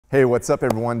Hey, what's up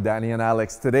everyone? Danny and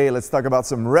Alex. Today, let's talk about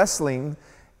some wrestling,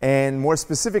 and more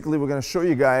specifically, we're going to show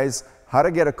you guys how to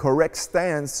get a correct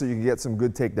stance so you can get some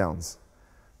good takedowns.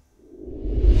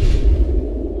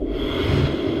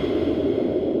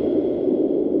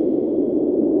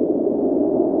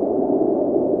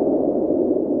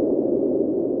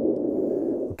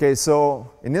 Okay,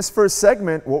 so in this first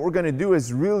segment, what we're going to do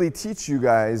is really teach you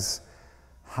guys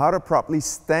how to properly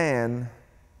stand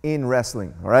in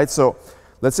wrestling. All right, so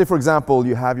let's say, for example,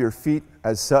 you have your feet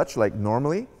as such, like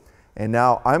normally, and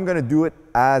now I'm going to do it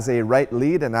as a right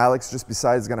lead, and Alex just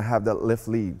besides is going to have that left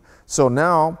lead. So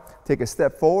now take a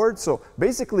step forward. So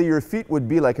basically, your feet would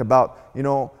be like about,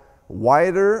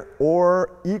 wider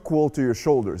or equal to your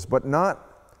shoulders, but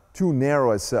not too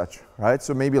narrow as such, right?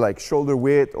 So maybe like shoulder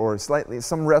width or slightly,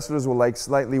 some wrestlers will like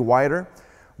slightly wider.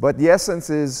 But the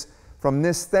essence is, from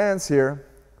this stance here,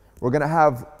 we're gonna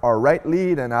have our right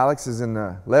lead and Alex is in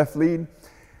the left lead.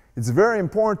 It's very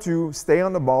important to stay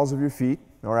on the balls of your feet,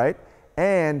 all right?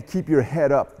 And keep your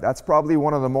head up. That's probably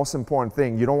one of the most important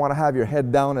things. You don't wanna have your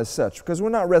head down as such, because we're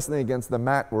not wrestling against the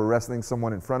mat, we're wrestling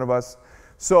someone in front of us.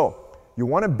 So you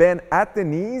wanna bend at the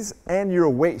knees and your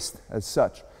waist as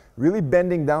such. Really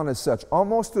bending down as such,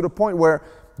 almost to the point where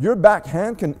your back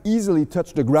hand can easily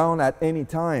touch the ground at any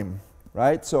time,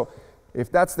 right? So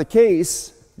if that's the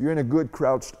case, you're in a good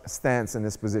crouched stance in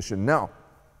this position. Now,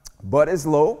 butt is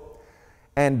low,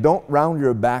 and don't round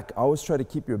your back. Always try to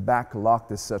keep your back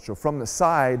locked as such. So from the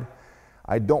side,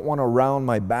 I don't want to round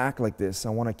my back like this. I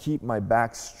want to keep my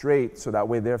back straight, so that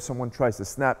way there, if someone tries to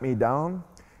snap me down,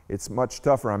 it's much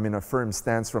tougher. I'm in a firm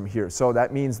stance from here. So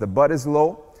that means the butt is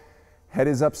low, head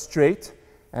is up straight,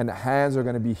 and the hands are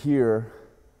going to be here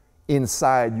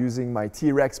inside using my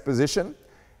T-Rex position.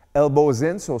 Elbows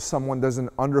in so someone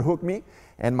doesn't underhook me,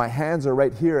 and my hands are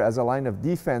right here as a line of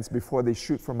defense before they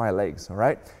shoot for my legs, all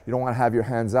right? You don't want to have your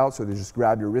hands out, so they just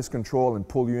grab your wrist control and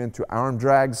pull you into arm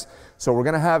drags. So we're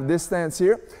going to have this stance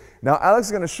here. Now Alex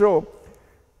is going to show,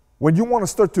 when you want to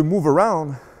start to move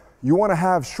around, you want to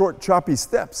have short, choppy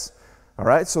steps, all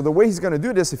right? So the way he's going to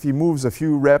do this, if he moves a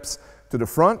few reps to the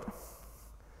front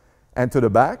and to the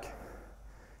back,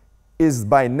 is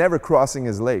by never crossing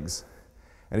his legs.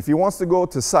 And if he wants to go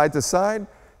to side,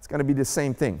 it's going to be the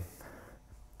same thing.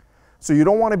 So you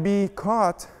don't want to be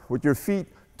caught with your feet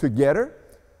together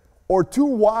or too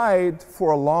wide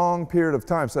for a long period of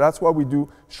time. So that's why we do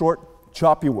short,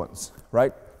 choppy ones,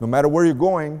 right? No matter where you're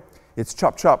going, it's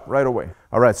chop, chop right away.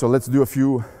 All right, so let's do a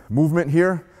few movement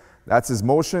here. That's his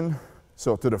motion.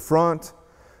 So to the front,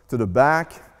 to the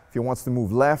back, if he wants to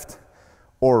move left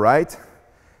or right.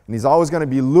 And he's always going to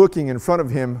be looking in front of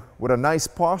him with a nice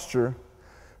posture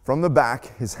from the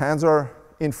back. His hands are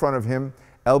in front of him,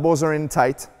 elbows are in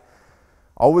tight,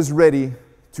 always ready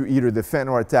to either defend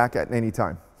or attack at any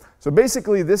time. So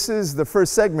basically, this is the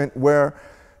first segment where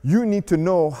you need to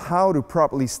know how to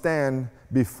properly stand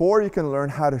before you can learn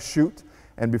how to shoot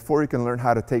and before you can learn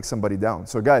how to take somebody down.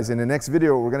 So guys, in the next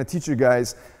video, we're going to teach you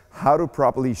guys how to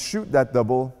properly shoot that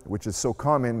double, which is so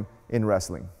common in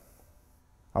wrestling.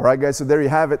 All right, guys, so there you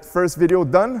have it. First video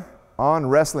done on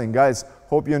wrestling. Guys,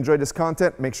 hope you enjoyed this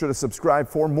content. Make sure to subscribe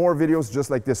for more videos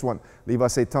just like this one. Leave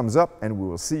us a thumbs up, and we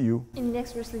will see you in the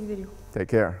next wrestling video. Take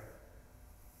care.